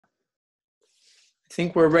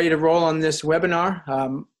think we're ready to roll on this webinar.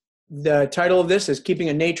 The title of this is Keeping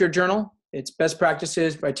a Nature Journal. It's Best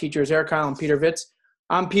Practices by teachers Heil and Peter Vitz.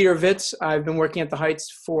 I'm Peter Vitz. I've been working at the Heights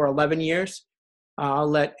for 11 years. I'll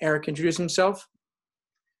let Eric introduce himself.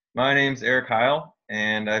 My name's Heil,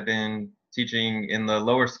 and I've been teaching in the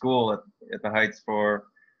lower school at the Heights for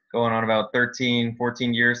going on about 13,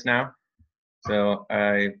 14 years now. So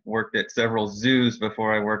I worked at several zoos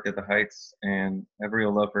before I worked at the Heights, and I have a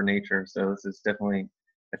real love for nature. So this is definitely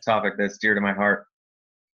a topic that's dear to my heart.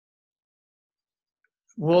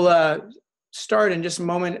 We'll start in just a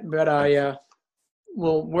moment, but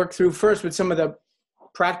we'll work through first with some of the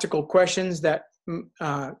practical questions that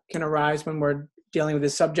can arise when we're dealing with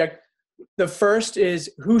this subject. The first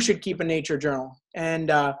is, who should keep a nature journal?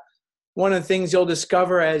 And one of the things you'll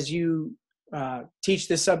discover as you teach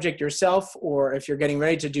this subject yourself, or if you're getting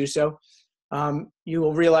ready to do so, you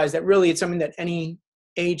will realize that really it's something that any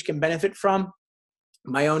age can benefit from.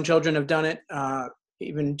 My own children have done it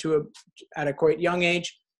even at a quite young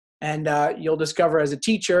age, and you'll discover as a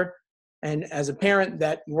teacher and as a parent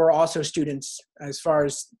that we're also students as far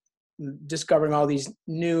as discovering all these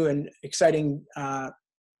new and exciting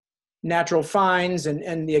natural finds,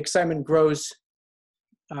 and the excitement grows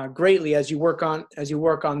greatly as you work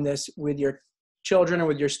on this with your children or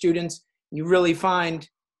with your students. You really find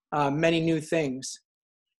many new things.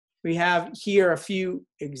 We have here a few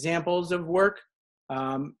examples of work,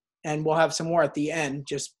 and we'll have some more at the end.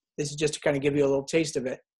 This is just to kind of give you a little taste of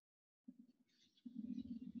it.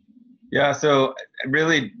 Yeah, so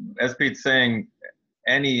really, as Pete's saying,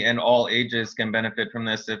 any and all ages can benefit from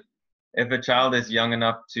this. If a child is young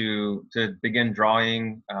enough to begin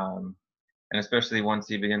drawing, and especially once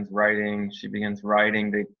she begins writing,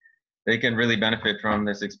 they can really benefit from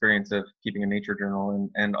this experience of keeping a nature journal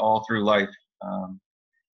and all through life.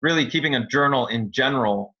 Really, keeping a journal in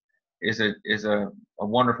general is a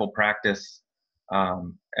wonderful practice,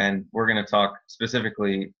 and we're going to talk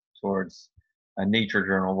specifically towards a nature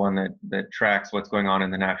journal, one that tracks what's going on in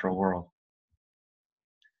the natural world.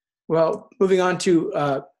 Well, moving on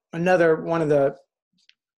to another one of the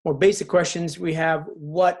more basic questions we have: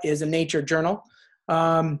 what is a nature journal?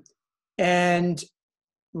 And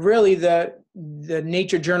really, the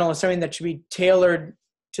nature journal is something that should be tailored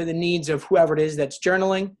to the needs of whoever it is that's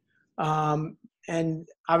journaling. And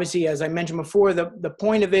obviously, as I mentioned before, the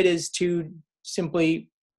point of it is to simply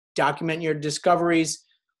document your discoveries.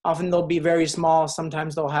 Often they'll be very small.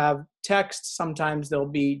 Sometimes they'll have text. Sometimes they'll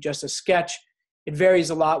be just a sketch. It varies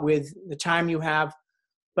a lot with the time you have.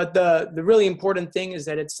 But the really important thing is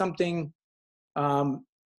that it's something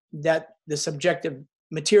that the subjective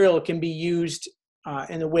material can be used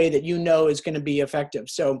in a way that you know is going to be effective.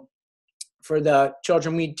 So for the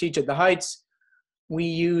children we teach at the Heights, we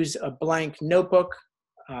use a blank notebook,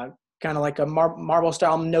 kind of like a marble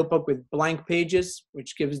style notebook with blank pages,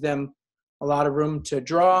 which gives them a lot of room to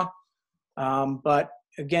draw. But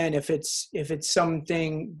again, if it's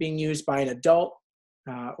something being used by an adult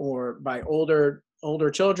or by older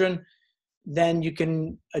children, then you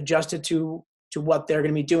can adjust it to what they're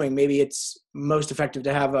going to be doing. Maybe it's most effective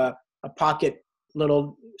to have a pocket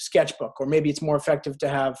little sketchbook, or maybe it's more effective to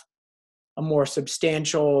have a more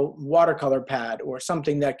substantial watercolor pad, or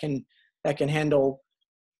something that can handle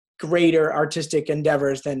greater artistic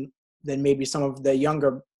endeavors than maybe some of the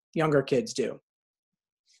younger kids do.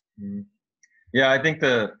 Yeah, I think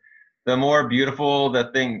the more beautiful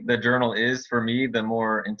the journal is for me, the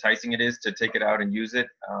more enticing it is to take it out and use it.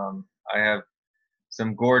 I have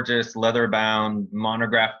some gorgeous leather-bound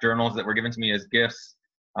monograph journals that were given to me as gifts.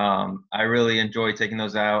 I really enjoy taking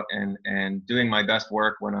those out and doing my best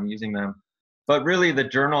work when I'm using them. But really, the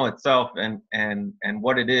journal itself and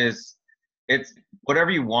what it is, it's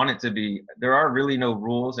whatever you want it to be. There are really no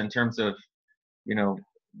rules in terms of,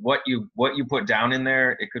 what you put down in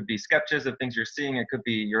there. It could be sketches of things you're seeing. It could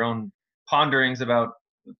be your own ponderings about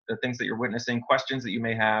the things that you're witnessing, questions that you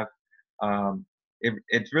may have.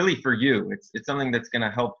 It's really for you. It's something that's going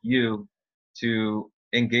to help you to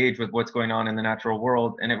engage with what's going on in the natural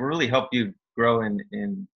world, and it will really help you grow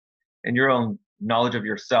in your own knowledge of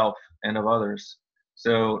yourself and of others.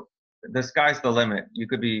 So the sky's the limit. You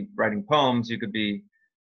could be writing poems, you could be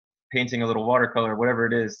painting a little watercolor, whatever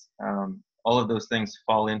it is. All of those things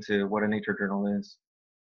fall into what a nature journal is.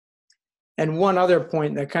 And one other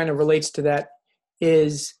point that kind of relates to that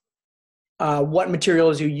is what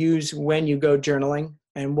materials you use when you go journaling.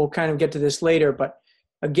 And we'll kind of get to this later, but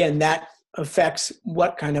again, that affects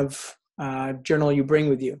what kind of journal you bring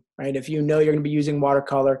with you, right? If you know you're going to be using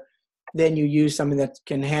watercolor, then you use something that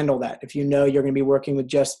can handle that. If you know you're going to be working with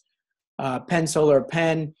just pencil or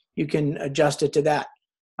pen, you can adjust it to that.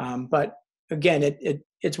 But again,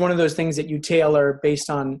 it's one of those things that you tailor based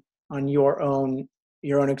on your own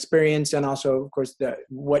experience, and also, of course,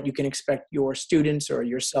 what you can expect your students or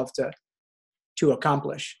yourself to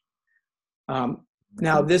accomplish.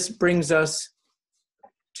 Now, this brings us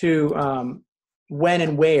to when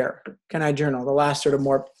and where can I journal? The last sort of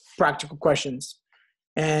more practical questions.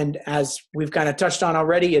 And as we've kind of touched on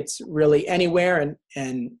already, it's really anywhere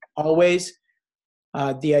and always.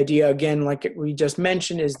 The idea, again, like we just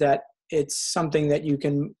mentioned, is that it's something that you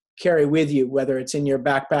can carry with you, whether it's in your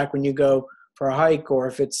backpack when you go for a hike, or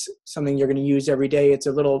if it's something you're going to use every day. It's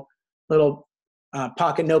a little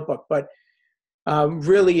pocket notebook, but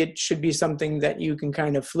really it should be something that you can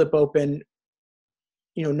kind of flip open,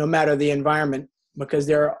 no matter the environment, because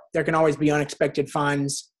there can always be unexpected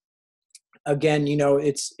finds. Again,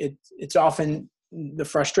 it's often the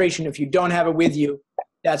frustration if you don't have it with you.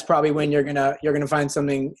 That's probably when you're gonna find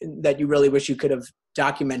something that you really wish you could have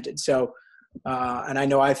documented. So, and I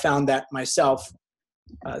know I found that myself.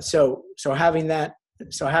 So having that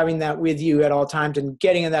with you at all times and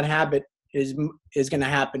getting in that habit is going to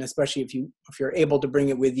happen, especially if you're able to bring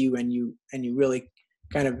it with you and you really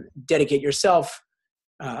kind of dedicate yourself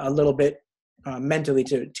a little bit mentally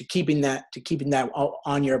to keeping that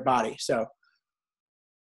on your body. So.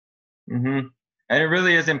 Mm-hmm. And it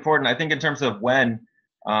really is important, I think, in terms of when,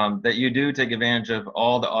 that you do take advantage of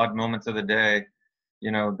all the odd moments of the day.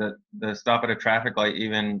 The stop at a traffic light,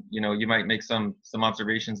 even, you might make some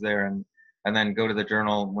observations there and then go to the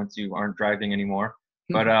journal once you aren't driving anymore.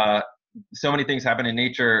 But so many things happen in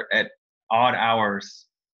nature at odd hours,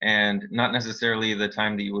 and not necessarily the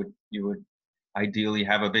time that you would ideally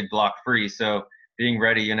have a big block free. So being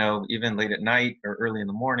ready, even late at night or early in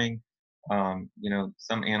the morning,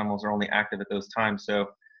 some animals are only active at those times. So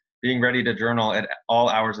being ready to journal at all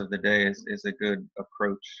hours of the day is a good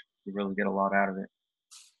approach. You really get a lot out of it.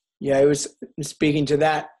 Yeah, I was speaking to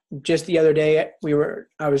that just the other day.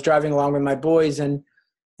 I was driving along with my boys,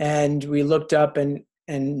 and we looked up and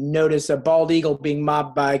noticed a bald eagle being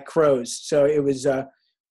mobbed by crows. So it was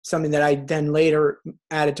something that I then later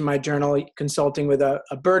added to my journal, consulting with a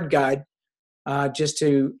bird guide, just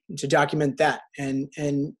to document that. And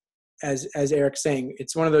as Eric's saying,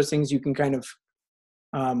 it's one of those things you can kind of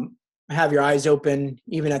have your eyes open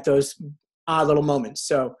even at those odd little moments.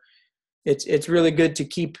 So it's really good to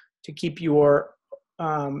keep your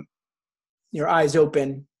eyes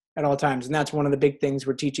open at all times. And that's one of the big things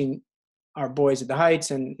we're teaching our boys at the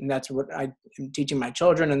Heights, and that's what I am teaching my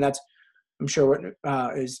children. And that's, I'm sure, what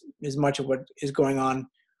is much of what is going on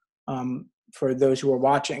for those who are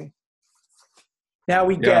watching. Now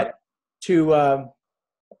we get to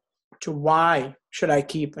why should I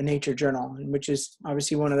keep a nature journal, which is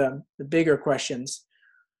obviously one of the bigger questions.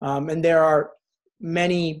 And there are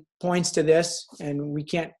many points to this, and we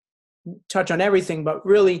can't touch on everything, but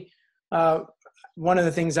really one of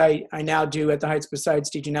the things I now do at the Heights, besides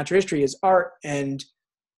teaching natural history, is art, and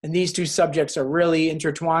these two subjects are really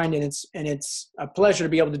intertwined, and it's a pleasure to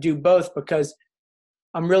be able to do both, because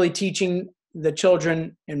I'm really teaching the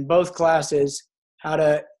children in both classes how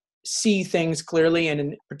to see things clearly, and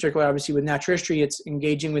in particular, obviously, with natural history, it's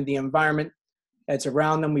engaging with the environment that's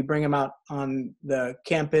around them. We bring them out on the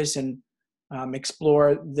campus and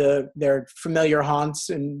explore their familiar haunts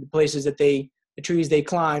and the places that the trees they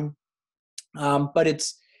climb. But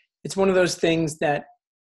it's one of those things that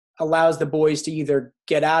allows the boys to either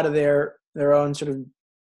get out of their own sort of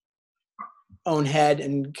own head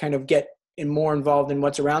and kind of get more involved in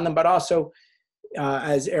what's around them, but also,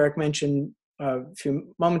 as Eric mentioned a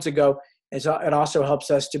few moments ago, it also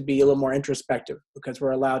helps us to be a little more introspective, because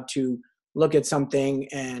we're allowed to look at something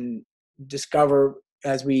and discover,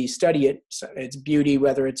 as we study it, its beauty,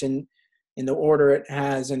 whether it's in the order it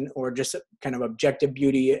has, or just kind of objective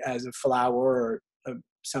beauty as a flower or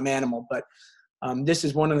some animal. But this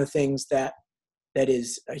is one of the things that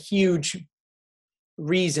is a huge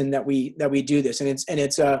reason that we do this, and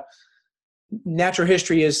it's natural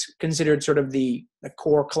history is considered sort of the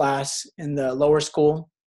core class in the lower school,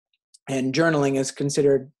 and journaling is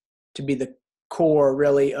considered to be the core,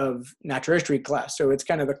 really, of natural history class. So it's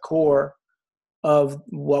kind of the core of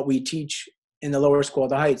what we teach in the lower school at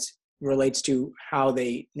the Heights, relates to how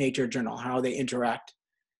they nature journal, how they interact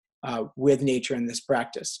with nature in this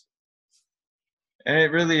practice. And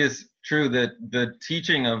it really is true that the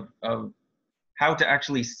teaching of how to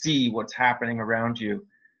actually see what's happening around you.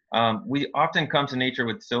 We often come to nature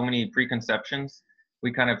with so many preconceptions.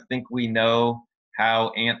 We kind of think we know how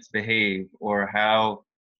ants behave, or how,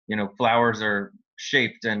 flowers are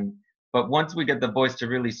shaped. But once we get the boys to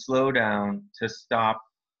really slow down, to stop,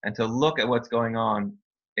 and to look at what's going on,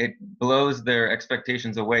 it blows their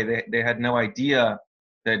expectations away. They had no idea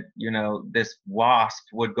that, you know, this wasp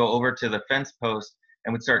would go over to the fence post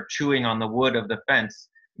and would start chewing on the wood of the fence,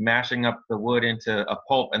 mashing up the wood into a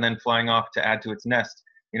pulp, and then flying off to add to its nest.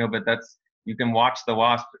 You know, but you can watch the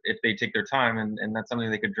wasp if they take their time, and that's something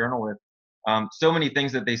they could journal with. So many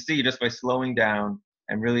things that they see just by slowing down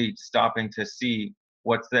and really stopping to see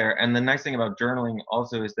what's there. And the nice thing about journaling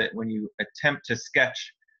also is that when you attempt to sketch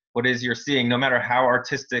what is you're seeing, no matter how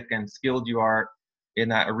artistic and skilled you are in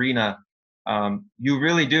that arena, you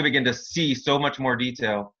really do begin to see so much more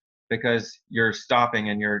detail because you're stopping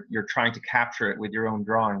and you're trying to capture it with your own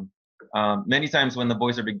drawing. Many times when the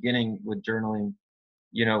boys are beginning with journaling,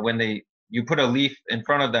 you know, when you put a leaf in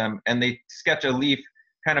front of them and they sketch a leaf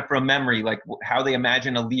kind of from memory, like how they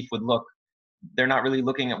imagine a leaf would look. They're not really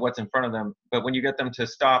looking at what's in front of them. But when you get them to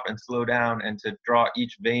stop and slow down and to draw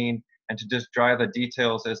each vein and to just draw the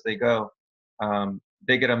details as they go,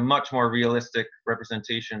 they get a much more realistic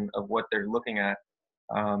representation of what they're looking at.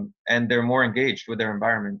 And they're more engaged with their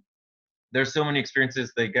environment. There's so many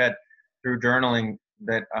experiences they get through journaling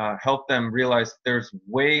that help them realize there's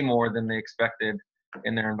way more than they expected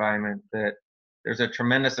in their environment, that there's a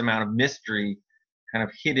tremendous amount of mystery kind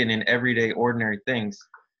of hidden in everyday ordinary things.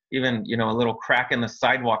 Even, you know, a little crack in the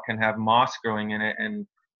sidewalk can have moss growing in it, and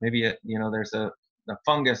maybe you know, there's a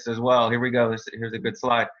fungus as well. Here we go. Here's a good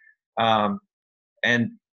slide. And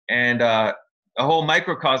a whole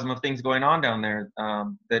microcosm of things going on down there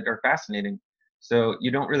that are fascinating. So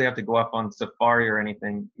you don't really have to go off on safari or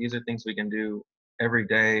anything. These are things we can do every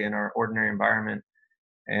day in our ordinary environment,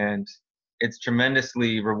 and it's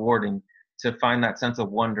tremendously rewarding to find that sense of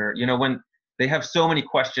wonder. You know, when they have so many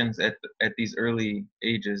questions at these early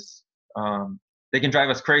ages, they can drive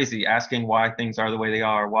us crazy asking why things are the way they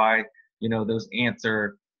are, why, you know, those ants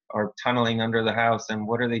are tunneling under the house, and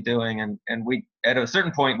what are they doing? And we, at a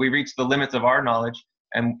certain point, we reach the limits of our knowledge,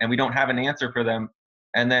 and we don't have an answer for them.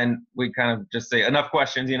 And then we kind of just say, enough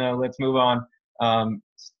questions, you know, let's move on.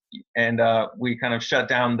 And we kind of shut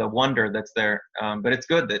down the wonder that's there. But it's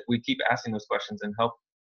good that we keep asking those questions and help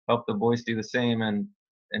the boys do the same. And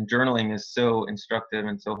journaling is so instructive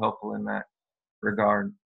and so helpful in that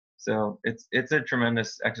regard. So it's a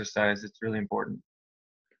tremendous exercise. It's really important.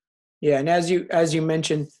 Yeah, and as you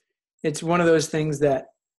mentioned, it's one of those things that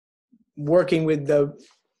working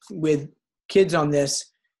with kids on this,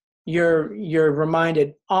 you're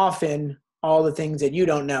reminded often all the things that you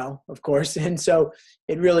don't know, of course. And so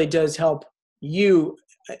it really does help you,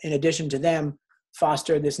 in addition to them,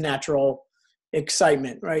 foster this natural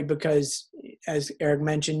excitement, right? Because as Eric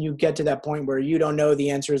mentioned, you get to that point where you don't know the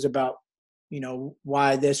answers about, you know,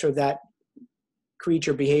 why this or that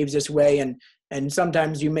creature behaves this way. And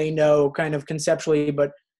sometimes you may know kind of conceptually,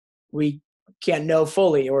 but we can't know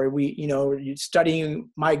fully, or we, you know, studying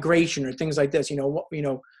migration or things like this, you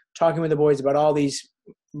know, talking with the boys about all these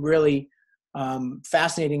really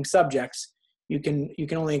fascinating subjects. You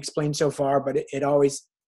can only explain so far, but it always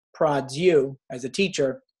prods you as a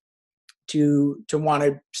teacher to want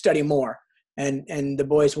to study more, and the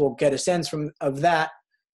boys will get a sense of that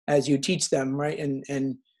as you teach them, right?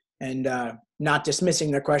 And not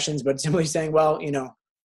dismissing their questions, but simply saying, well, you know,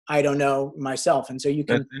 I don't know myself. And so you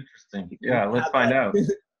can. That's interesting. Yeah, let's find out.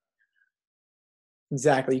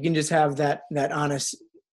 Exactly. You can just have that honest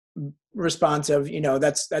response of, you know,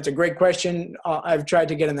 that's a great question. I've tried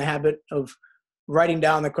to get in the habit of writing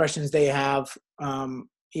down the questions they have,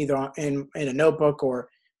 either in a notebook or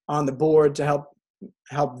on the board, to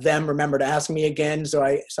help them remember to ask me again. So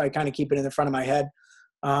I kind of keep it in the front of my head.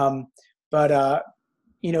 But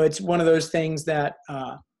you know, it's one of those things that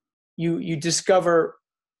you discover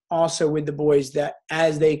also with the boys, that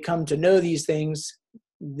as they come to know these things,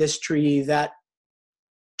 this tree, that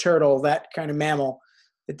turtle, that kind of mammal,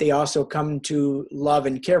 that they also come to love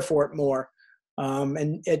and care for it more.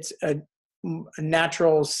 And it's a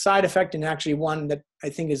natural side effect, and actually one that I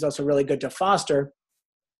think is also really good to foster,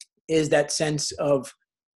 is that sense of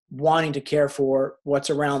wanting to care for what's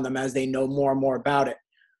around them as they know more and more about it.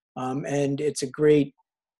 And it's a great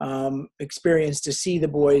experience to see the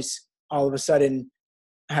boys all of a sudden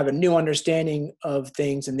have a new understanding of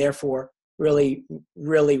things, and therefore really,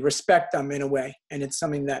 really respect them in a way. And it's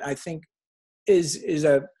something that I think is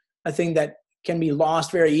a thing that can be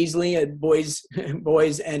lost very easily. Boys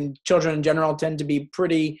and children in general tend to be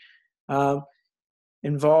pretty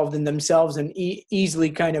involved in themselves and easily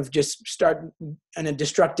kind of just start in a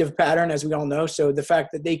destructive pattern, as we all know. So the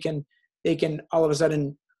fact that they can all of a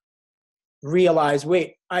sudden realize,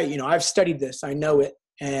 wait, I've studied this, I know it,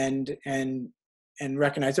 and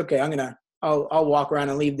recognize, okay, I'm gonna I'll walk around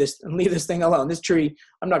and leave this thing alone. This tree,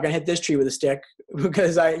 I'm not going to hit this tree with a stick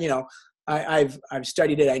because I've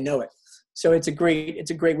studied it. I know it. So it's a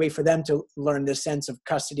great way for them to learn this sense of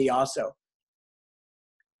custody also.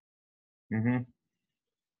 Mm-hmm.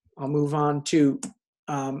 I'll move on to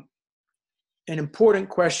an important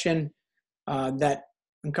question that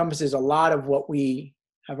encompasses a lot of what we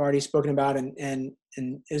have already spoken about, and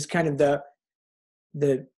is kind of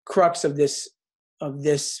the crux of this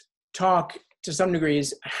talk to some degree,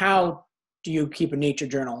 is how do you keep a nature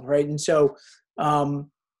journal, right? And so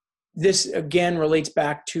this again relates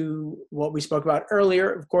back to what we spoke about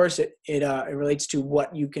earlier. Of course, it relates to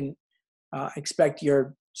what you can expect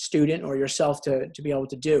your student or yourself to be able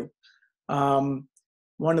to do.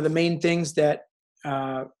 One of the main things that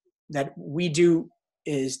we do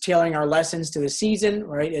is tailoring our lessons to the season,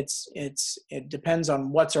 right? It depends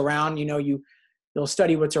on what's around. You'll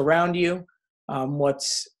study what's around you,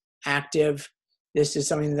 what's active. This is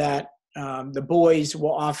something that the boys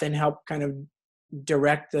will often help kind of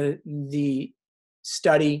direct the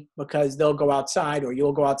study, because they'll go outside, or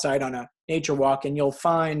you'll go outside on a nature walk and you'll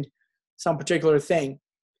find some particular thing.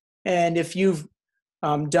 And if you've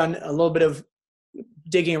done a little bit of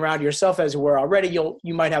digging around yourself, as it were, already,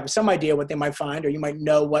 you might have some idea what they might find, or you might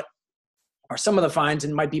know what are some of the finds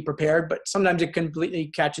and might be prepared, but sometimes it completely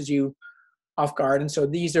catches you off guard. And so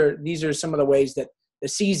these are some of the ways that the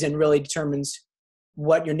season really determines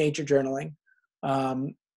what you're nature journaling.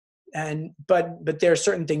 But there are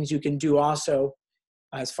certain things you can do also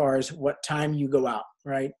as far as what time you go out,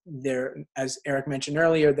 right? There, as Eric mentioned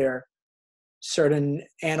earlier, there are certain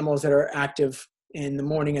animals that are active in the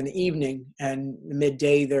morning and the evening, and the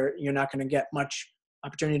midday you're not going to get much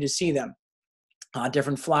opportunity to see them.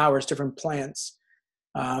 Different flowers, different plants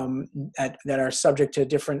that are subject to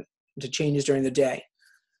changes during the day.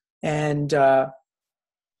 And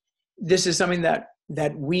this is something that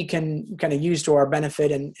we can kind of use to our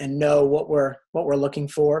benefit and know what we're looking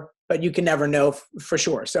for, but you can never know for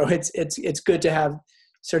sure. So it's good to have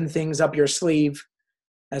certain things up your sleeve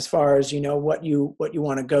as far as what you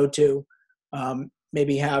want to go to.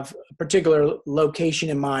 Maybe have a particular location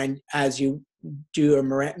in mind as you do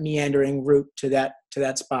a meandering route to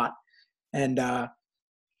that spot. And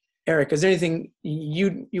Eric, is there anything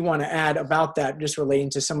you want to add about that, just relating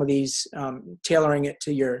to some of these, tailoring it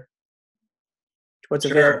to what's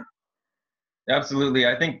available? Absolutely.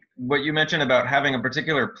 I think what you mentioned about having a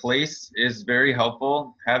particular place is very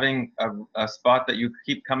helpful. Having a spot that you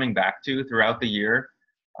keep coming back to throughout the year.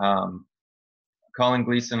 Colin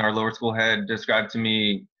Gleason, our lower school head, described to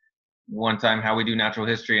me one time how we do natural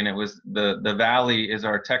history, and it was the valley is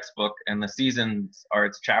our textbook and the seasons are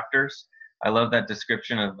its chapters. I love that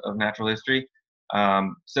description of natural history.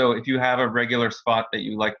 So if you have a regular spot that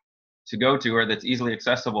you like to go to, or that's easily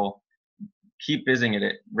accessible, keep visiting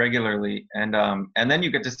it regularly, and then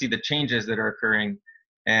you get to see the changes that are occurring.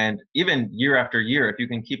 And even year after year, if you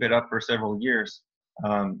can keep it up for several years,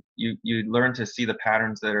 you learn to see the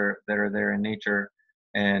patterns that are there in nature,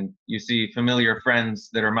 and you see familiar friends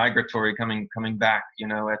that are migratory coming back,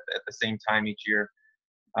 at the same time each year.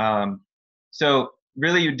 So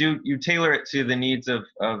really, you tailor it to the needs of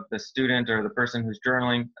the student or the person who's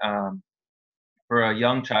journaling. For a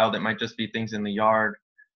young child, it might just be things in the yard.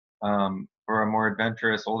 For a more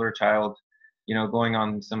adventurous older child, going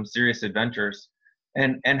on some serious adventures.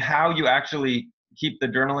 And how you actually keep the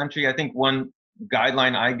journal entry. I think one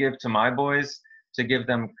guideline I give to my boys to give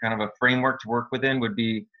them kind of a framework to work within would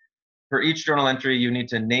be, for each journal entry, you need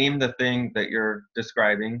to name the thing that you're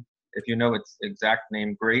describing. If you know its exact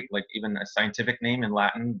name, great, like even a scientific name in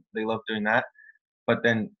Latin, they love doing that. But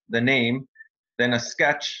then the name, then a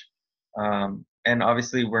sketch, and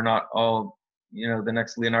obviously we're not all the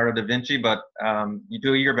next Leonardo da Vinci, but you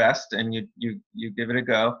do your best and you give it a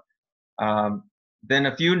go. Then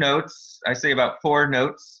a few notes, I say about 4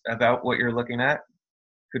 notes about what you're looking at.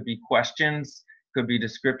 Could be questions, could be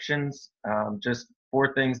descriptions, just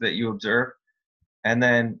 4 things that you observe. And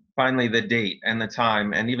then finally the date and the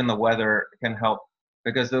time, and even the weather can help,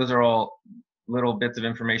 because those are all little bits of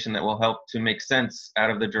information that will help to make sense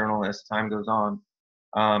out of the journal as time goes on.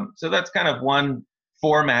 So that's kind of one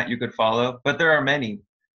format you could follow, but there are many.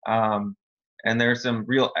 And there are some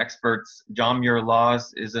real experts. John Muir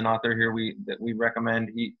Laws is an author here that we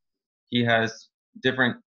recommend. He has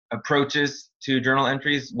different approaches to journal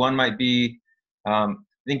entries. One might be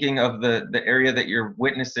thinking of the area that you're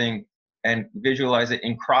witnessing and visualize it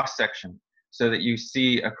in cross section, so that you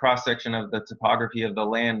see a cross section of the topography of the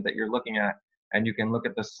land that you're looking at, and you can look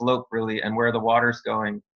at the slope really, and where the water's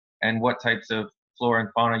going, and what types of flora and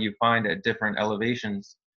fauna you find at different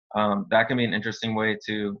elevations. That can be an interesting way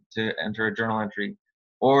to enter a journal entry.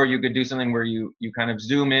 Or you could do something where you kind of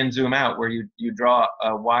zoom in, zoom out, where you draw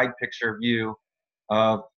a wide picture view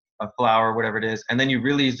of a flower, whatever it is, and then you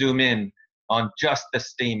really zoom in on just the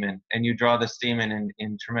stamen, and you draw the stamen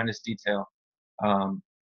in tremendous detail.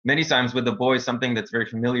 Many times with the boys, something that's very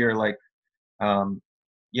familiar, like a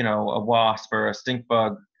wasp or a stink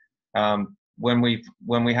bug. When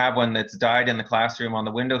we have one that's died in the classroom on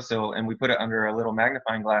the windowsill, and we put it under a little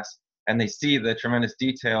magnifying glass, and they see the tremendous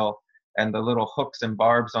detail and the little hooks and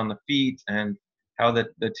barbs on the feet, and how the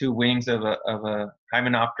two wings of a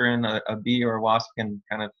hymenopteron, a bee or a wasp, can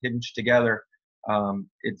kind of hinge together.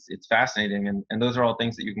 It's fascinating, and those are all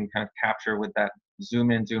things that you can kind of capture with that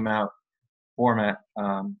zoom in, zoom out format.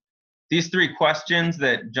 These 3 questions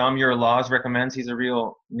that John Muir Laws recommends, he's a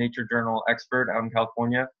real nature journal expert out in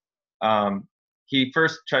California. He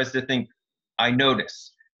first tries to think, I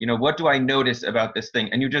notice, what do I notice about this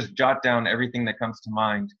thing? And you just jot down everything that comes to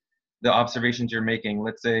mind, the observations you're making.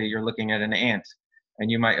 Let's say you're looking at an ant,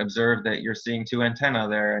 and you might observe that you're seeing 2 antennae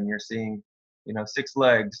there, and you're seeing, 6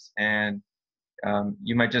 legs, and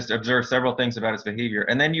you might just observe several things about its behavior.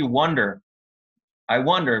 And then I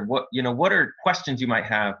wonder what are questions you might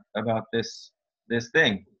have about this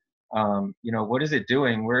thing. What is it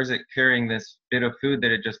doing? Where is it carrying this bit of food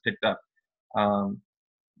that it just picked up?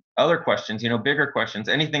 Other questions, bigger questions,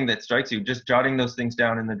 anything that strikes you, just jotting those things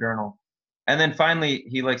down in the journal. And then finally,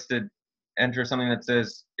 he likes to enter something that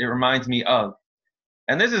says, it reminds me of.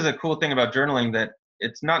 And this is a cool thing about journaling, that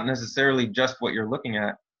it's not necessarily just what you're looking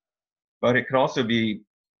at, but it could also be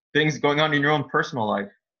things going on in your own personal life.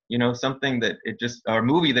 Something that or a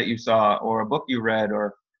movie that you saw, or a book you read,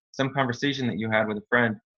 or some conversation that you had with a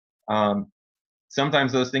friend.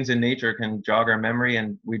 Sometimes those things in nature can jog our memory,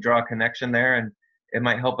 and we draw a connection there, and it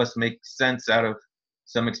might help us make sense out of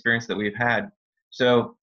some experience that we've had.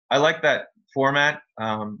 So I like that format.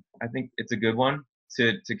 I think it's a good one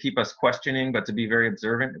to keep us questioning, but to be very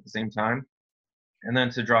observant at the same time, and then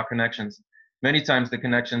to draw connections. Many times the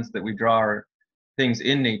connections that we draw are things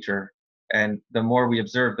in nature, and the more we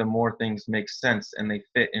observe, the more things make sense and they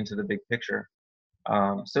fit into the big picture.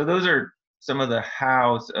 So those are some of the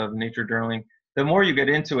hows of nature journaling. The more you get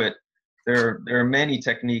into it, there are many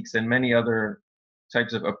techniques and many other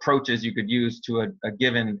types of approaches you could use to a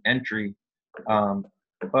given entry.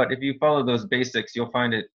 But if you follow those basics, you'll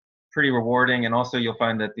find it pretty rewarding, and also you'll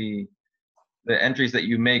find that the entries that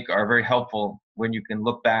you make are very helpful when you can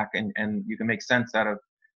look back and you can make sense out of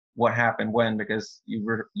what happened when, because you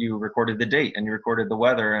recorded the date, and you recorded the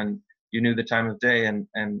weather, and you knew the time of day, and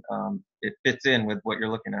it fits in with what you're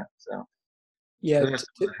looking at. So yeah,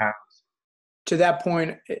 to that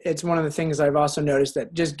point, it's one of the things I've also noticed,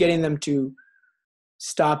 that just getting them to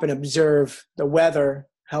stop and observe the weather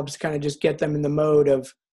helps kind of just get them in the mode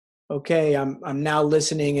of, okay, I'm now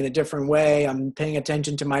listening in a different way. I'm paying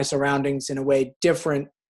attention to my surroundings in a way different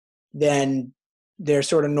than their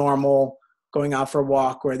sort of normal going out for a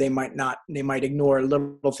walk, where they might ignore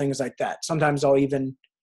little things like that. Sometimes I'll even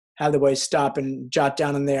have the boys stop and jot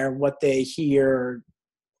down in there what they hear or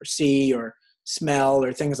see or smell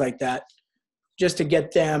or things like that, just to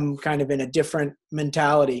get them kind of in a different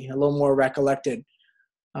mentality, a little more recollected.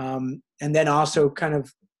 And then also kind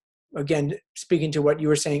of, again, speaking to what you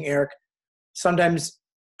were saying, Eric, sometimes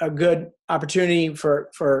a good opportunity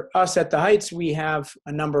for us at the Heights, we have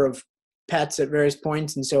a number of pets at various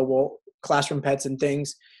points, and so we'll classroom pets and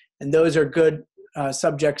things, and those are good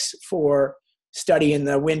subjects for study in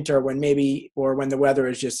the winter when the weather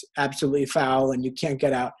is just absolutely foul and you can't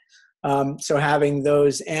get out. So having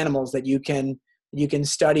those animals that you can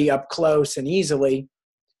study up close and easily,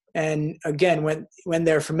 and again, when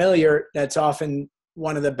they're familiar, that's often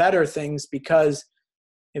one of the better things, because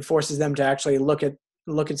it forces them to actually look at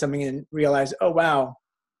something and realize, oh wow,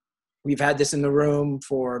 we've had this in the room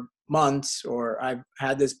for months, or I've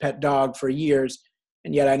had this pet dog for years,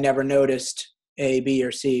 and yet I never noticed A, B,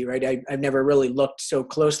 or C, right? I've never really looked so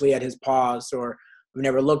closely at his paws, or I've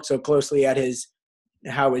never looked so closely at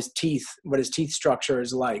what his teeth structure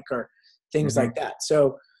is like, or things like that.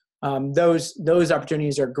 So those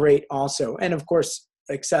opportunities are great also. And of course,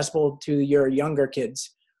 accessible to your younger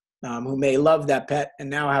kids who may love that pet, and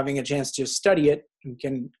now having a chance to study it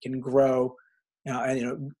can grow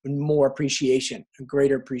more appreciation, a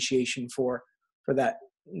greater appreciation for that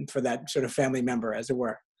sort of family member, as it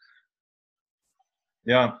were.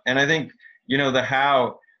 Yeah, and I think the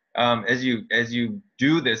how, as you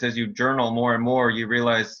do this, as you journal more and more, you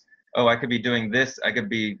realize, oh, I could be doing this. I could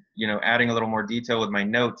be adding a little more detail with my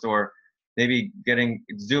notes, or maybe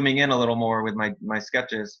zooming in a little more with my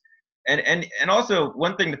sketches. And also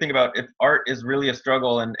one thing to think about, if art is really a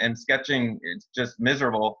struggle and sketching is just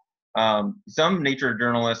miserable, some nature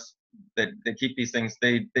journalists that keep these things,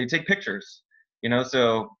 they take pictures,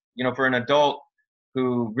 so for an adult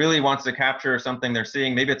who really wants to capture something they're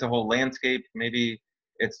seeing, maybe it's a whole landscape, maybe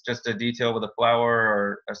it's just a detail with a flower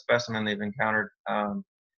or a specimen they've encountered,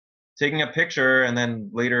 taking a picture and then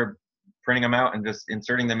later printing them out and just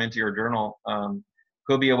inserting them into your journal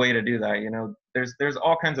could be a way to do that. There's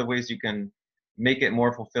all kinds of ways you can make it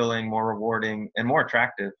more fulfilling, more rewarding, and more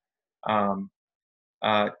attractive.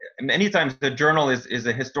 Many times the journal is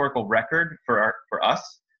a historical record for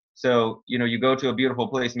us. So you go to a beautiful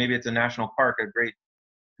place, maybe it's a national park, a great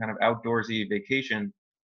kind of outdoorsy vacation,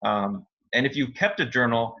 and if you kept a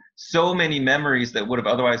journal, so many memories that would have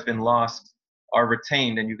otherwise been lost are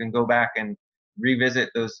retained, and you can go back and revisit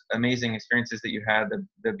those amazing experiences that you had,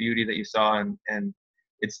 the beauty that you saw, and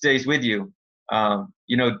it stays with you.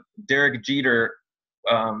 Derek Jeter,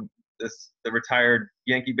 the retired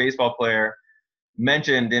Yankee baseball player,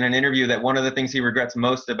 mentioned in an interview that one of the things he regrets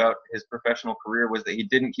most about his professional career was that he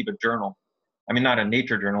didn't keep a journal. I mean, not a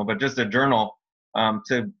nature journal, but just a journal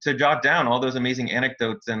to jot down all those amazing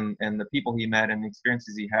anecdotes and the people he met and the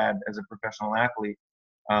experiences he had as a professional athlete.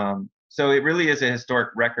 So it really is a historic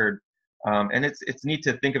record. And it's neat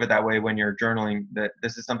to think of it that way when you're journaling, that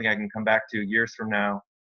this is something I can come back to years from now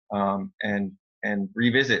and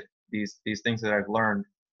revisit these things that I've learned,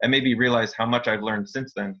 and maybe realize how much I've learned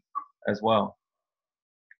since then as well.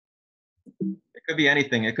 It could be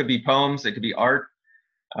anything. It could be poems. It could be art.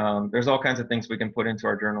 There's all kinds of things we can put into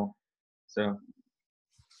our journal. So,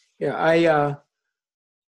 yeah,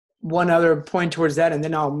 one other point towards that, and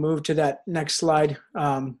then I'll move to that next slide,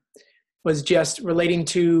 was just relating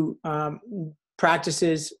to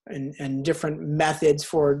practices and different methods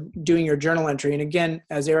for doing your journal entry. And again,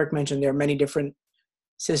 as Eric mentioned, there are many different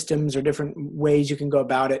systems or different ways you can go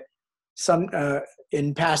about it. Some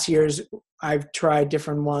in past years, I've tried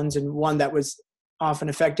different ones, and one that was often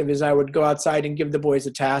effective is I would go outside and give the boys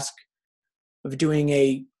a task of doing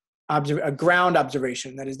a ground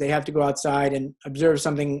observation. That is, they have to go outside and observe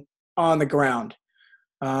something on the ground.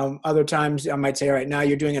 Other times I might say, all right, now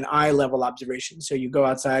you're doing an eye level observation. So you go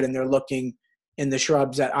outside and they're looking in the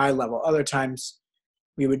shrubs at eye level. Other times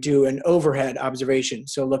we would do an overhead observation.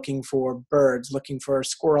 So looking for birds, looking for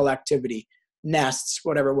squirrel activity, nests,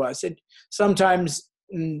 whatever it was. Sometimes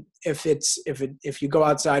if you go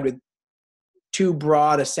outside with too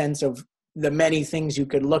broad a sense of the many things you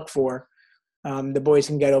could look for, the boys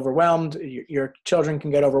can get overwhelmed. Your children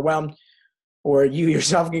can get overwhelmed, or you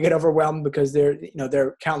yourself can get overwhelmed because there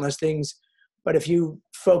are countless things. But if you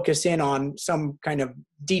focus in on some kind of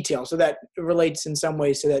detail, so that relates in some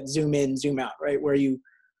ways to that zoom in, zoom out, right? Where you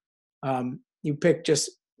pick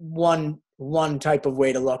just one type of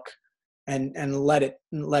way to look and let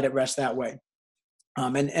it rest that way.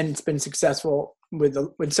 And it's been successful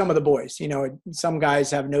with some of the boys. Some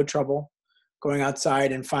guys have no trouble going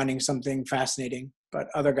outside and finding something fascinating, but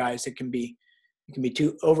other guys it can be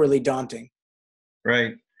too overly daunting.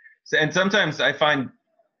 Right. So, and sometimes I find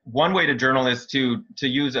one way to journal is to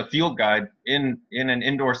use a field guide in an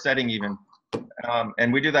indoor setting even.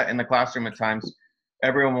 And we do that in the classroom at times.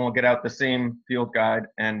 Everyone will get out the same field guide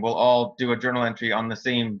and we'll all do a journal entry on the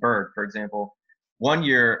same bird, for example. One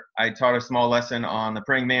year I taught a small lesson on the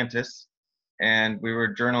praying mantis, and we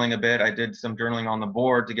were journaling a bit. I did some journaling on the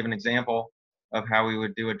board to give an example of how we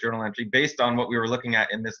would do a journal entry based on what we were looking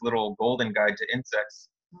at in this little golden guide to insects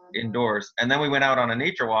indoors. And then we went out on a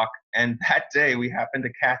nature walk, and that day we happened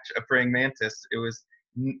to catch a praying mantis.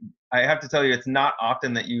 I have to tell you, it's not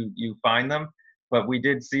often that you find them, but we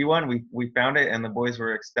did see one. We found it, and the boys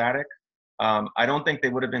were ecstatic. I don't think they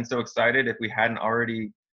would have been so excited if we hadn't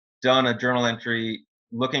already done a journal entry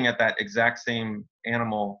looking at that exact same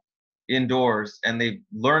animal indoors, and they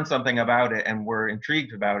learned something about it and were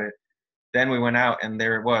intrigued about it. Then we went out and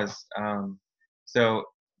there it was. So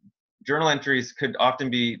journal entries could often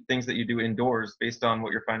be things that you do indoors based on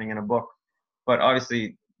what you're finding in a book, but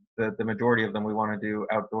obviously the majority of them we want to do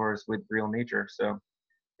outdoors with real nature. So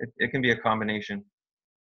it can be a combination.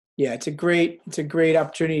 Yeah, it's a great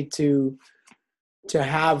opportunity to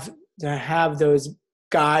have those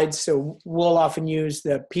guides. So we'll often use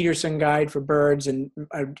the Peterson guide for birds and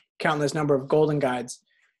a countless number of golden guides,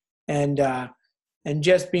 and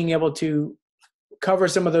just being able to cover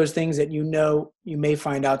some of those things that you may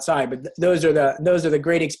find outside. But those are the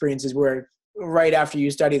great experiences where right after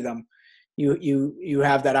you study them, you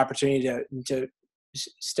have that opportunity to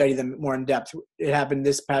study them more in depth. It happened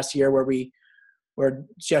this past year where we were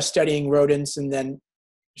just studying rodents, and then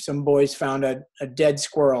some boys found a dead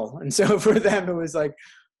squirrel. And so for them, it was like,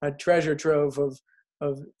 a treasure trove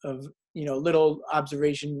of little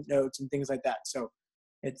observation notes and things like that. So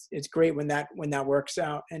it's great when that works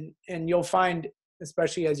out, and you'll find,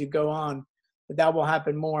 especially as you go on, that will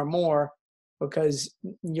happen more and more, because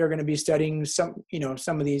you're going to be studying some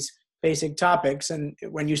of these basic topics. And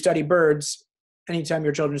when you study birds, anytime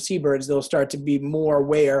your children see birds, they'll start to be more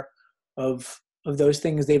aware of those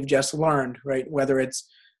things they've just learned, right? Whether it's,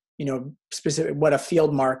 specific, what a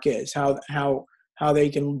field mark is, how they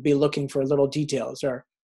can be looking for little details, or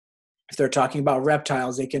if they're talking about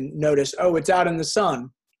reptiles, they can notice, oh, it's out in the sun.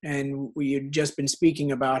 And we've just been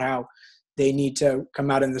speaking about how they need to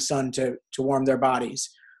come out in the sun to warm their bodies,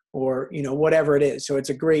 or, whatever it is. So it's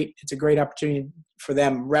a great opportunity for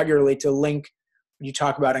them regularly to link when you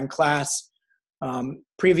talk about in class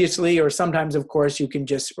previously, or sometimes, of course, you can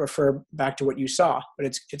just refer back to what you saw, but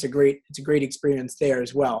it's a great experience there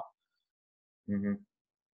as well. Mm-hmm.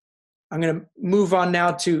 I'm going to move on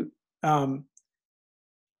now to,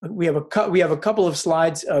 we have a couple of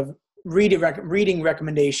slides of reading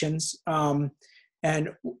recommendations. And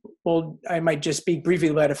I might just speak briefly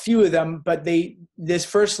about a few of them, but this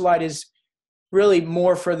first slide is really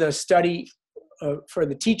more for the study, for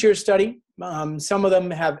the teacher's study. Some of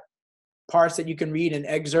them have parts that you can read in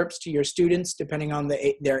excerpts to your students, depending on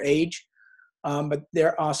their age, but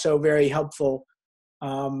they're also very helpful.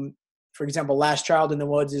 For example, Last Child in the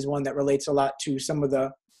Woods is one that relates a lot to some of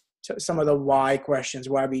the why questions,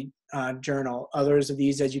 why we journal. Others of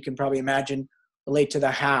these, as you can probably imagine, relate to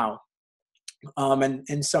the how.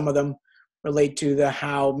 And some of them relate to the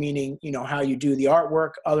how, meaning, how you do the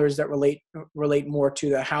artwork. Others that relate more to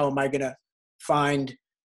the how am I going to find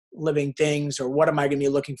living things, or what am I going to be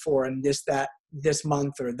looking for in this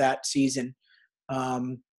month or that season.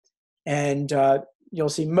 And you'll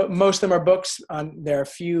see most of them are books. There are a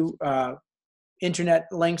few internet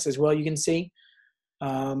links as well, you can see.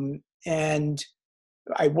 And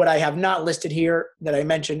what I have not listed here that I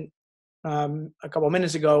mentioned a couple of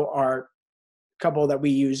minutes ago are couple that we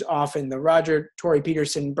use often. The Roger Torrey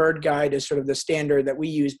Peterson Bird Guide is sort of the standard that we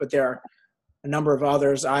use, but there are a number of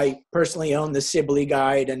others. I personally own the Sibley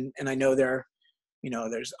Guide, and I know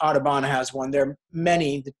there's Audubon has one. There are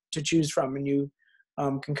many to choose from, and you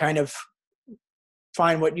can kind of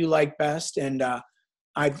find what you like best. And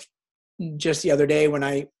I just the other day, when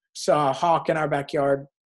I saw a hawk in our backyard,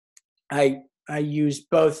 I used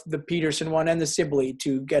both the Peterson one and the Sibley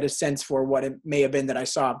to get a sense for what it may have been that I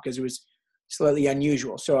saw, because it was slightly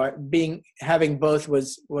unusual. So having both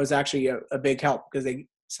was actually a big help, because they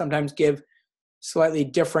sometimes give slightly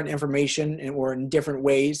different information or in different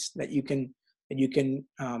ways that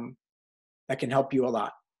can help you a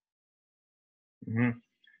lot. Mm-hmm.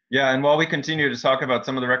 Yeah, and while we continue to talk about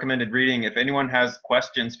some of the recommended reading, if anyone has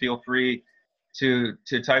questions, feel free to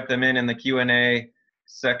type them in the Q&A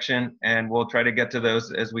section, and we'll try to get to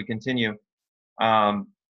those as we continue.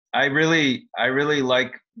 I really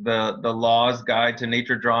like the Law's Guide to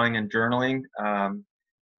Nature Drawing and Journaling.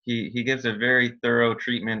 He gives a very thorough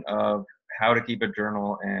treatment of how to keep a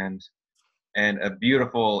journal, and a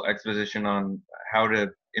beautiful exposition on how to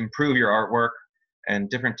improve your artwork and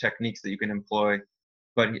different techniques that you can employ.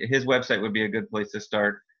 But his website would be a good place to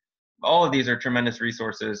start. All of these are tremendous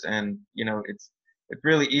resources, and it's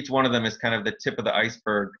really, each one of them is kind of the tip of the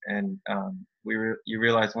iceberg. And you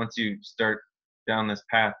realize once you start down this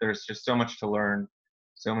path, there's just so much to learn,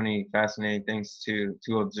 so many fascinating things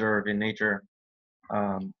to observe in nature.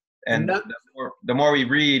 And the more we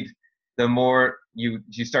read, the more you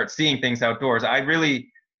start seeing things outdoors.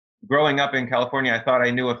 Growing up in California, I thought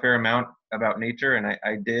I knew a fair amount about nature, and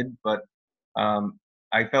I did, but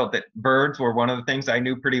I felt that birds were one of the things I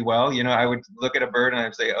knew pretty well. I would look at a bird and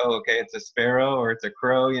I'd say, oh, okay, it's a sparrow or it's a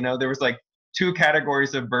crow. There was like two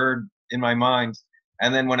categories of bird in my mind.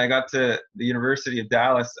 And then when I got to the University of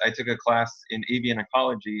Dallas, I took a class in avian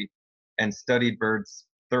ecology and studied birds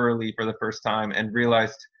thoroughly for the first time, and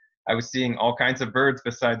realized I was seeing all kinds of birds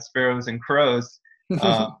besides sparrows and crows,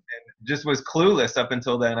 and just was clueless up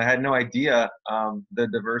until then. I had no idea the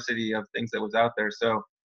diversity of things that was out there. So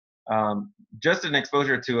just an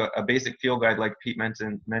exposure to a basic field guide, like Pete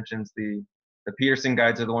mentions, the Peterson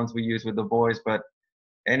guides are the ones we use with the boys, but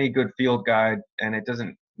any good field guide, and it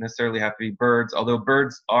doesn't necessarily have to be birds, although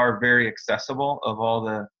birds are very accessible. Of all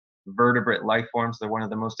the vertebrate life forms, they're one of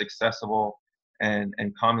the most accessible and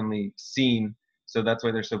commonly seen, so that's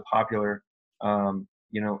why they're so popular.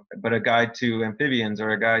 But a guide to amphibians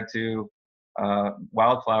or a guide to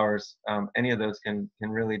wildflowers, any of those can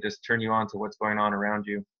really just turn you on to what's going on around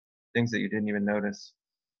you, things that you didn't even notice.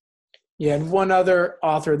 Yeah, and one other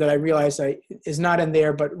author that I realized is not in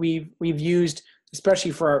there, but we've used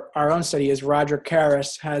especially for our own study, is Roger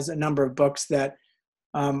Karras has a number of books that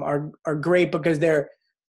are great because they're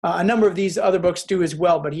a number of these other books do as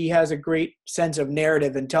well, but he has a great sense of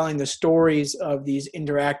narrative and telling the stories of these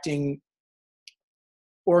interacting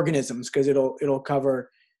organisms, because it'll cover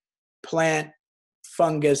plant,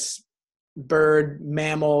 fungus, bird,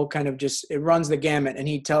 mammal, kind of just, it runs the gamut, and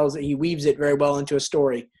he weaves it very well into a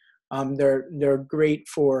story. They're great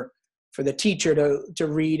for the teacher to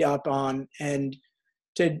read up on, and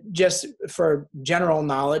to just for general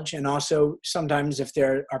knowledge. And also sometimes if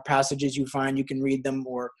there are passages you find, you can read them,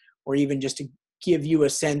 or even just to give you a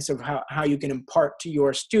sense of how you can impart to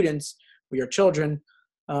your students or your children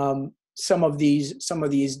some of these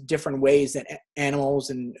different ways that animals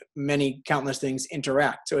and many countless things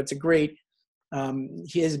interact. So it's a great,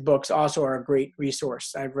 his books also are a great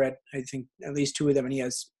resource. I've read, I think, at least 2 of them, and he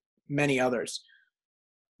has many others.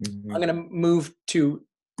 Mm-hmm. I'm going to move to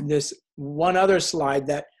this one other slide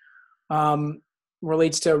that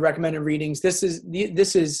relates to recommended readings. This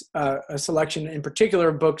is a selection in particular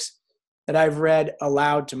of books that I've read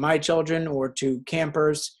aloud to my children or to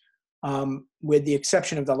campers, with the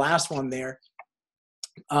exception of the last one there.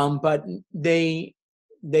 But they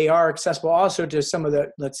are accessible also to some of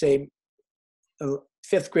the, let's say,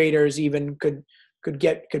 5th graders even could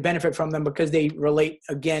benefit from them, because they relate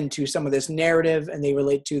again to some of this narrative, and they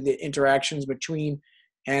relate to the interactions between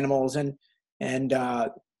animals, and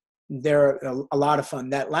they're a lot of fun.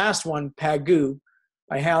 That last one, Pagoo,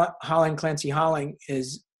 by Heil and Clancy Holling,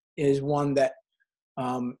 is one that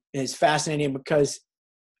is fascinating, because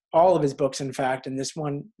all of his books, in fact, and this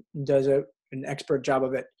one does an expert job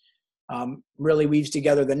of it, really weaves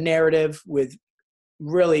together the narrative with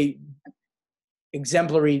really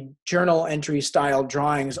exemplary journal entry style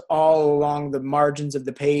drawings all along the margins of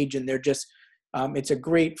the page. And they're just, it's a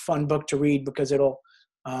great fun book to read, because it'll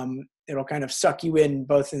kind of suck you in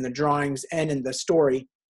both in the drawings and in the story.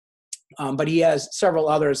 But he has several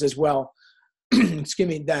others as well, excuse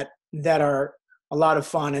me, that are a lot of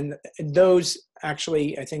fun. And those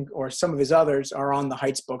actually, I think, or some of his others are on the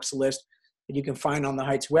Heights books list that you can find on the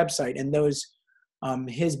Heights website. And those,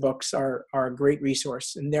 his books are a great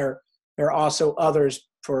resource. And there are also others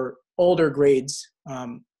for older grades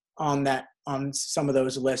on some of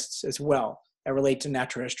those lists as well that relate to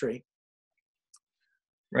natural history.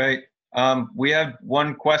 Right. We have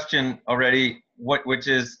one question already, which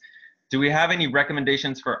is, do we have any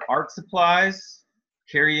recommendations for art supplies,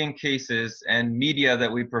 carrying cases, and media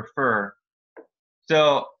that we prefer?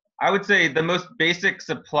 So I would say the most basic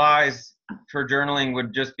supplies for journaling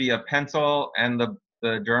would just be a pencil and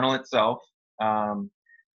the journal itself.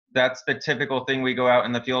 That's the typical thing we go out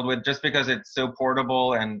in the field with, just because it's so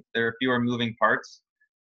portable and there are fewer moving parts.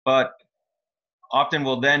 But often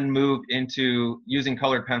we'll then move into using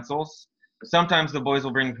colored pencils. Sometimes the boys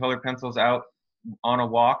will bring colored pencils out on a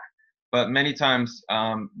walk, but many times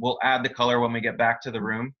we'll add the color when we get back to the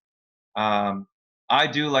room. I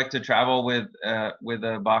do like to travel with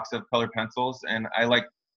a box of colored pencils, and I like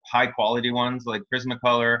high quality ones like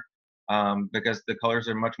Prismacolor, because the colors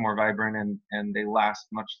are much more vibrant and they last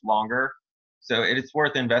much longer. So it's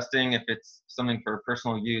worth investing if it's something for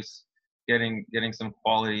personal use, getting some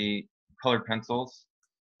quality colored pencils.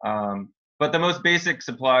 But the most basic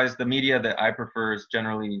supplies, the media that I prefer, is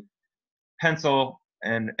generally pencil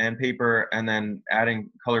and paper, and then adding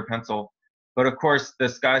colored pencil. But of course, the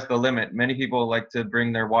sky's the limit. Many people like to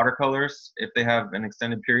bring their watercolors if they have an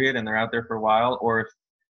extended period and they're out there for a while, or if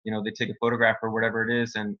they take a photograph or whatever it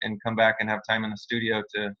is, and come back and have time in the studio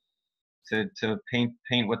to paint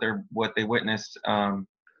what they witnessed.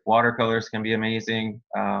 Watercolors can be amazing.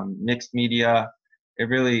 Mixed media,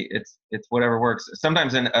 it's whatever works.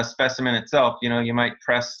 Sometimes in a specimen itself, you might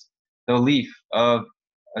press the leaf of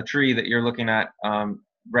a tree that you're looking at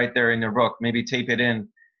right there in your book. Maybe tape it in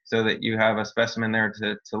so that you have a specimen there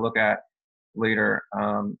to look at later.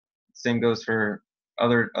 Same goes for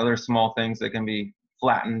other small things that can be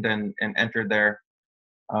flattened and entered there.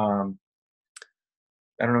 I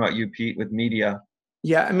don't know about you, Pete, with media.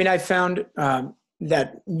 Yeah, I mean, I found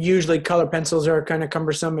that usually color pencils are kind of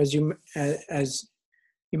cumbersome, as you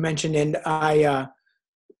mentioned, and I,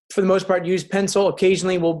 for the most part, use pencil.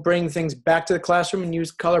 Occasionally, we'll bring things back to the classroom and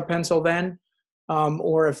use color pencil then,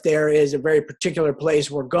 or if there is a very particular place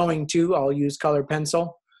we're going to, I'll use color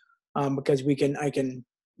pencil, because I can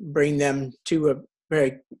bring them to a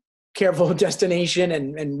very careful destination,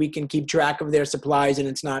 and we can keep track of their supplies, and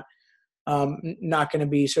it's not going to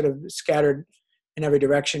be sort of scattered in every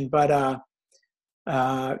direction. But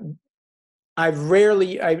I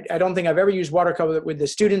don't think I've ever used watercolor with the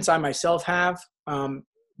students. I myself have,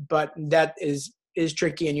 but that is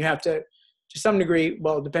tricky, and you have to to some degree,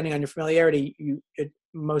 well, depending on your familiarity, it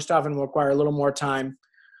most often will require a little more time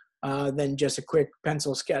than just a quick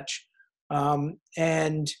pencil sketch.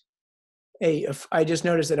 And I just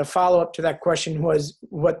noticed that a follow-up to that question was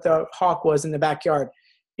what the hawk was in the backyard.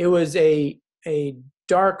 It was a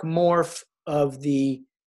dark morph of the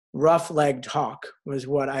rough-legged hawk was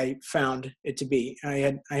what I found it to be.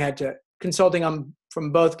 I had to, consulting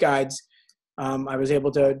from both guides, I was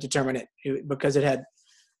able to determine it because it had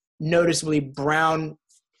noticeably brown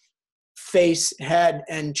face, head,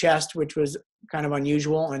 and chest, which was kind of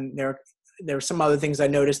unusual. And there were some other things I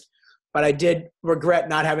noticed, but I did regret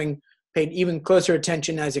not having paid even closer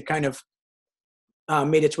attention as it kind of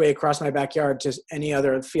made its way across my backyard to any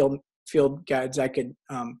other field guides I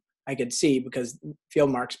could see, because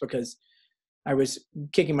field marks, because I was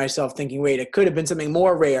kicking myself thinking, wait, it could have been something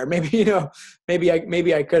more rare. Maybe,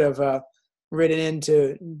 maybe I could have ridden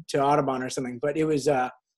into Audubon or something, but it was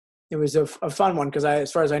a fun one, because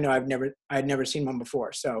as far as I know, I'd never seen one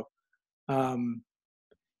before. So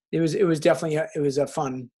it was definitely a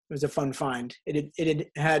fun find.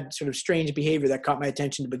 It had sort of strange behavior that caught my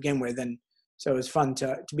attention to begin with, and so it was fun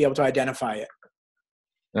to be able to identify it.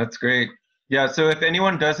 That's great. Yeah, so if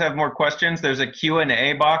anyone does have more questions, there's a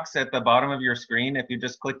Q&A box at the bottom of your screen. If you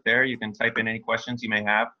just click there, you can type in any questions you may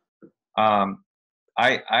have. I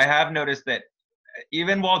have noticed that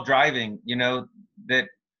even while driving, that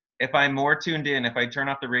if I'm more tuned in, if I turn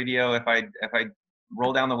off the radio, if I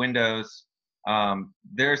roll down the windows,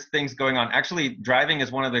 there's things going on. Actually, driving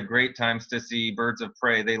is one of the great times to see birds of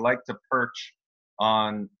prey. They like to perch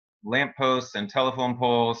on lampposts and telephone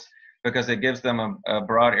poles, because it gives them a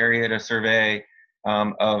broad area to survey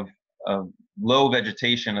of low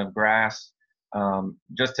vegetation, of grass.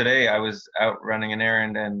 Just today, I was out running an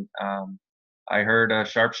errand, and I heard a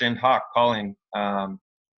sharp-shinned hawk calling,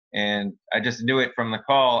 and I just knew it from the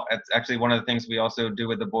call. It's actually one of the things we also do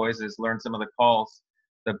with the boys is learn some of the calls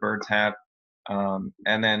that birds have.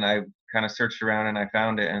 And then I kind of searched around and I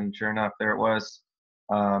found it, and sure enough, there it was.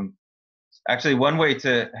 Actually, one way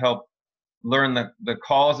to help learn the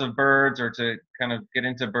calls of birds, or to kind of get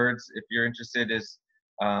into birds if you're interested, is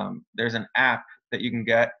there's an app that you can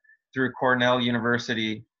get through Cornell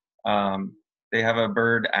University. They have a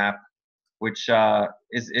bird app, which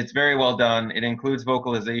it's very well done. It includes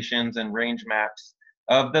vocalizations and range maps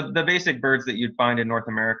of the basic birds that you'd find in North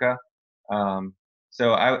America.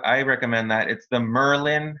 So I recommend that. It's the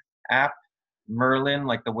Merlin app. Merlin,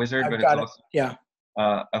 like the wizard, but it's also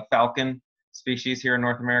a falcon species here in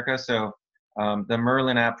North America. So the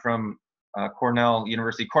Merlin app from Cornell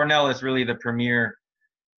University. Cornell is really the premier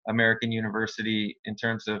American university in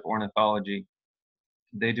terms of ornithology.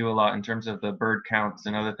 They do a lot in terms of the bird counts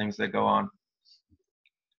and other things that go on.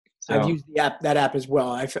 So, I've used that app as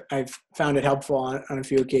well. I've found it helpful on a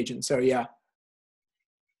few occasions. So yeah.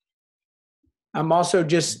 I'm also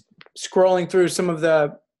just scrolling through some of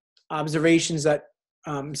the observations that,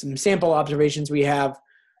 some sample observations we have,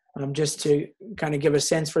 just to kind of give a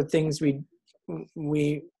sense for things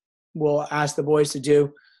we will ask the boys to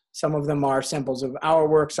do. Some of them are samples of our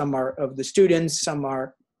work, some are of the students, some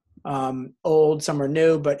are old, some are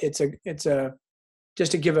new, but it's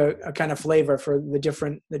just to give a kind of flavor for the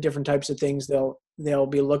different types of things they'll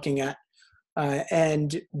be looking at.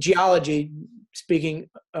 And geology, speaking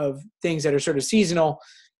of things that are sort of seasonal,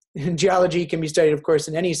 geology can be studied, of course,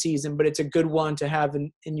 in any season, but it's a good one to have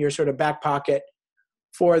in your sort of back pocket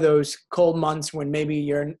for those cold months when maybe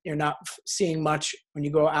you're not seeing much when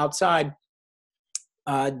you go outside.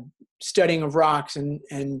 Studying of rocks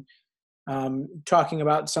and talking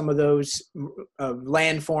about some of those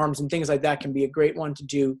landforms and things like that can be a great one to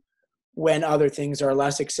do when other things are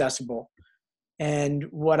less accessible. And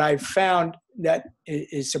what I've found that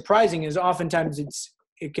is surprising is oftentimes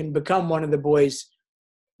it can become one of the boys.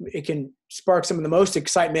 It can spark some of the most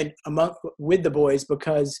excitement with the boys,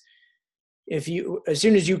 because as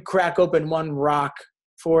soon as you crack open one rock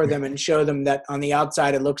for them and show them that on the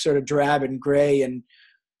outside it looks sort of drab and gray and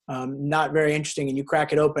not very interesting, and you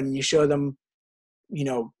crack it open and you show them,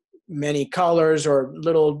 many colors or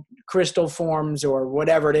little crystal forms or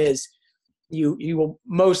whatever it is, you will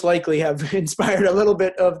most likely have inspired a little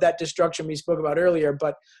bit of that destruction we spoke about earlier,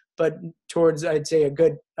 but towards, I'd say, a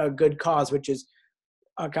good cause, which is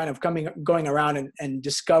kind of going around and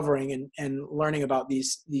discovering and learning about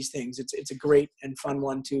these things. It's a great and fun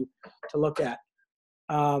one to look at.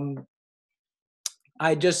 I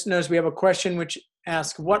just noticed we have a question which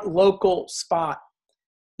asks, what local spot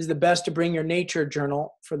is the best to bring your nature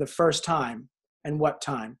journal for the first time, and what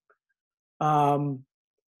time?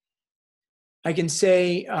 I can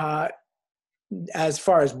say, as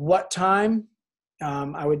far as what time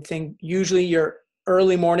I would think usually your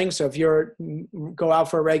early morning. So if go out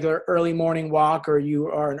for a regular early morning walk, or you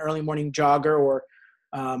are an early morning jogger, or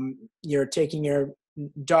you're taking your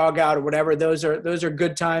dog out or whatever, those are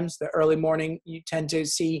good times. The early morning, you tend to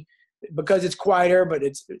see, because it's quieter, but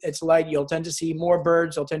it's light, you'll tend to see more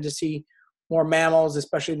birds. You'll tend to see more mammals,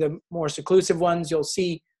 especially the more seclusive ones. You'll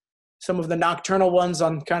see some of the nocturnal ones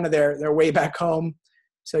on kind of their way back home.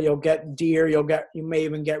 So you'll get deer, you may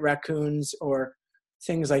even get raccoons or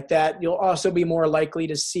things like that. You'll also be more likely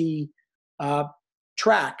to see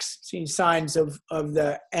tracks, see signs of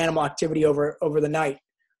the animal activity over the night.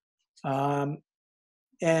 And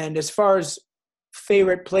as far as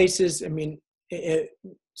favorite places, I mean,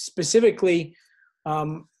 specifically,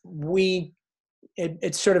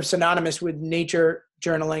 it's sort of synonymous with nature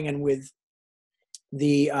journaling and with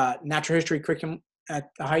the natural history curriculum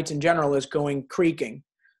at the Heights in general is going creeking.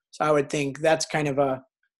 So I would think that's kind of a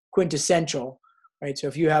quintessential, right? So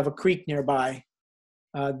if you have a creek nearby,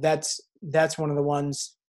 that's one of the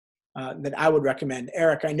ones that I would recommend.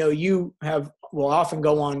 Eric, I know you will often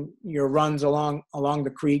go on your runs along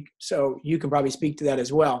the creek, so you can probably speak to that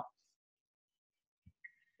as well.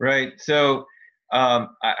 Right. So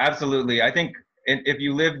absolutely. I think if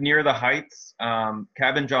you live near the Heights,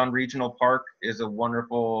 Cabin John Regional Park is a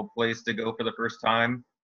wonderful place to go for the first time.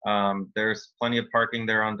 There's plenty of parking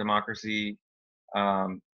there on Democracy,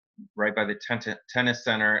 right by the tennis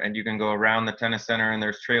center, and you can go around the tennis center, and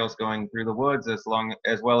there's trails going through the woods as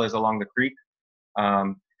well as along the creek.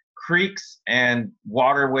 Creeks and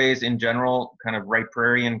waterways in general, kind of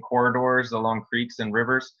riparian corridors along creeks and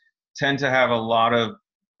rivers, tend to have a lot of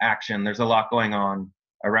action. There's a lot going on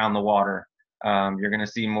around the water. You're going to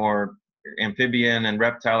see more amphibian and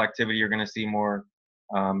reptile activity. You're going to see more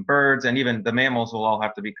birds, and even the mammals will all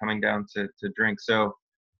have to be coming down to drink. So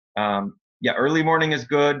yeah, early morning is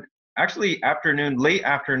good. Actually, late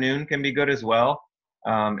afternoon can be good as well,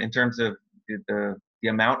 in terms of the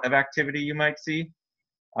amount of activity you might see.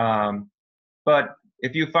 But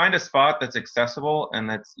if you find a spot that's accessible and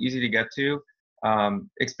that's easy to get to,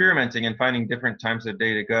 experimenting and finding different times of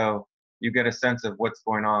day to go, you get a sense of what's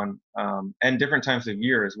going on, and different times of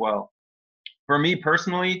year as well. For me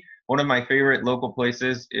personally, one of my favorite local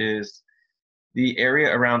places is the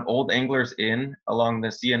area around Old Anglers Inn along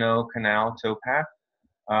the C&O Canal towpath.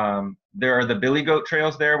 There are the Billy Goat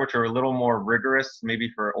trails there, which are a little more rigorous, maybe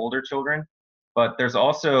for older children. But there's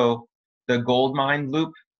also the Gold Mine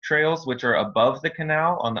Loop trails, which are above the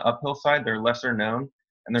canal on the uphill side. They're lesser known.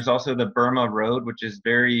 And there's also the Burma Road, which is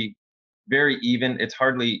very, very even.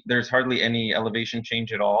 There's hardly any elevation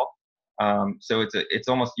change at all. So it's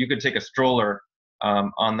almost, you could take a stroller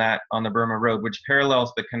on the Burma Road, which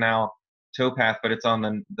parallels the canal towpath, but it's on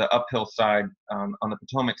the uphill side, on the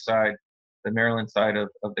Potomac side, the Maryland side of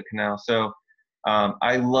the canal. So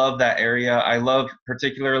I love that area. I love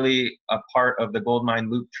particularly a part of the Gold Mine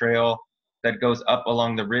Loop Trail that goes up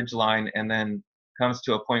along the ridge line and then comes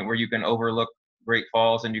to a point where you can overlook Great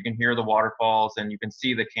Falls and you can hear the waterfalls and you can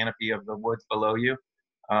see the canopy of the woods below you.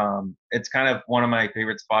 It's kind of one of my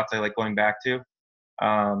favorite spots I like going back to.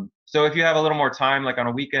 So if you have a little more time, like on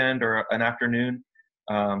a weekend or an afternoon,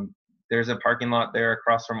 there's a parking lot there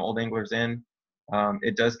across from Old Anglers Inn.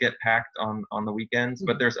 It does get packed on the weekends,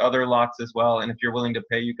 but there's other lots as well. And if you're willing to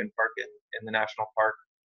pay, you can park in the national park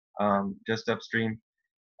just upstream.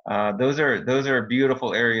 Those are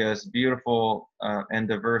beautiful areas, beautiful and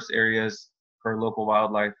diverse areas for local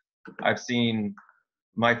wildlife. I saw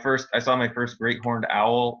my first great horned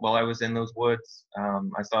owl while I was in those woods.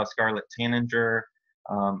 I saw a scarlet tanager,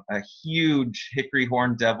 a huge hickory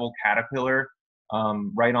horned devil caterpillar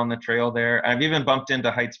right on the trail there. I've even bumped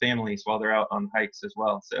into Heights families while they're out on hikes as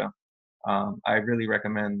well. So I really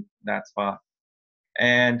recommend that spot.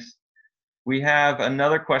 And we have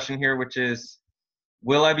another question here, which is,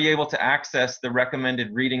 will I be able to access the recommended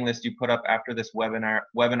reading list you put up after this webinar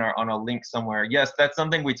on a link somewhere? Yes, that's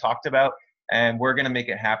something we talked about, and we're going to make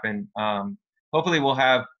it happen. Hopefully we'll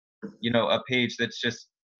have, a page that's just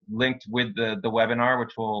linked with the webinar,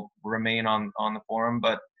 which will remain on the forum.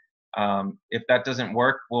 But if that doesn't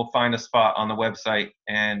work, we'll find a spot on the website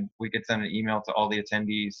and we could send an email to all the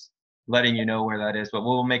attendees letting you know where that is. But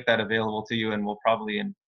we'll make that available to you, and we'll probably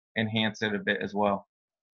enhance it a bit as well.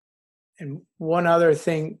 And one other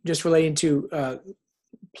thing, just relating to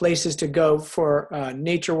places to go for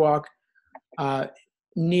nature walk,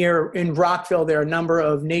 in Rockville, there are a number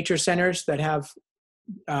of nature centers that have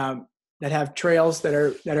trails that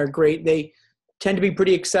are great. They tend to be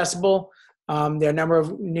pretty accessible. There are a number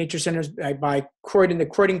of nature centers by Croydon. The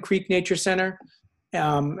Croydon Creek Nature Center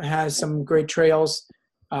has some great trails,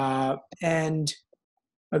 and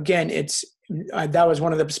again, it's that was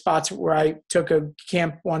one of the spots where I took a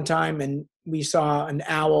camp one time, and we saw an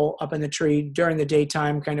owl up in the tree during the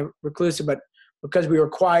daytime, kind of reclusive, but because we were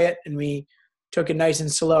quiet and we took it nice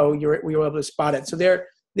and slow, we were able to spot it. So there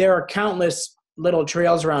are countless little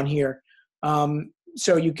trails around here.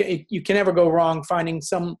 So you can never go wrong finding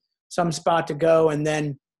some spot to go, and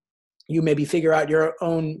then you maybe figure out your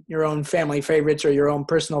own family favorites or your own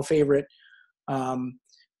personal favorite.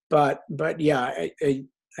 But yeah,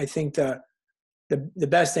 I think the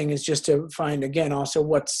best thing is just to find, again, also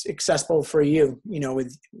what's accessible for you,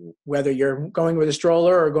 with whether you're going with a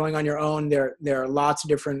stroller or going on your own. There are lots of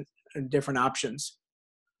different options.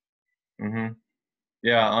 Mm-hmm.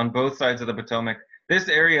 Yeah, on both sides of the Potomac. This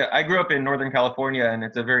area, I grew up in Northern California, and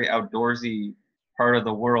it's a very outdoorsy part of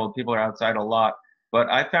the world. People are outside a lot. But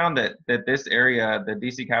I found that this area, the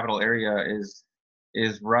DC capital area,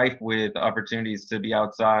 is rife with opportunities to be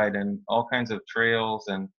outside and all kinds of trails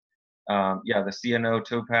and the CNO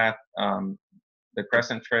towpath, the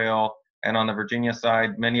Crescent Trail, and on the Virginia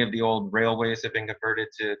side, many of the old railways have been converted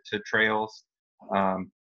to trails.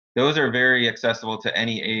 Those are very accessible to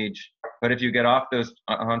any age. But if you get off those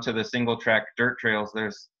onto the single track dirt trails,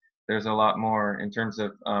 there's a lot more in terms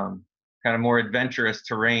of kind of more adventurous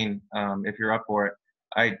terrain if you're up for it.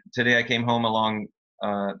 Today I came home along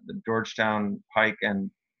the Georgetown Pike,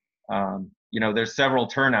 and there's several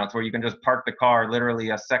turnouts where you can just park the car literally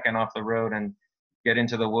a second off the road and get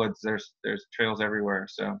into the woods. There's trails everywhere.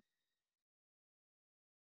 So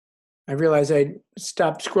I realize I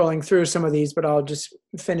stopped scrolling through some of these, but I'll just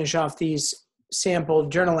finish off these sample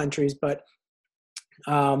journal entries. But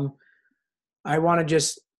I want to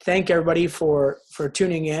just thank everybody for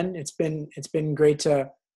tuning in. It's been great to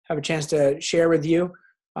have a chance to share with you.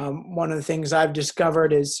 One of the things I've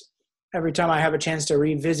discovered is every time I have a chance to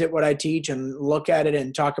revisit what I teach and look at it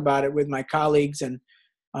and talk about it with my colleagues and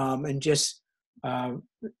kind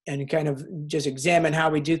of just examine how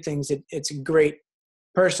we do things, it's great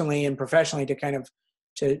personally and professionally to kind of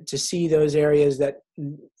to see those areas that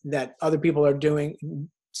other people are doing,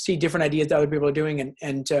 see different ideas that other people are doing,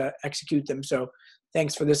 and to execute them. So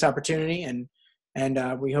thanks for this opportunity, and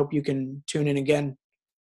we hope you can tune in again.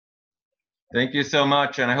 Thank you so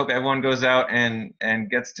much, and I hope everyone goes out and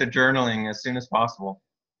gets to journaling as soon as possible.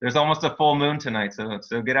 There's almost a full moon tonight,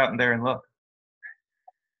 so get out in there and look.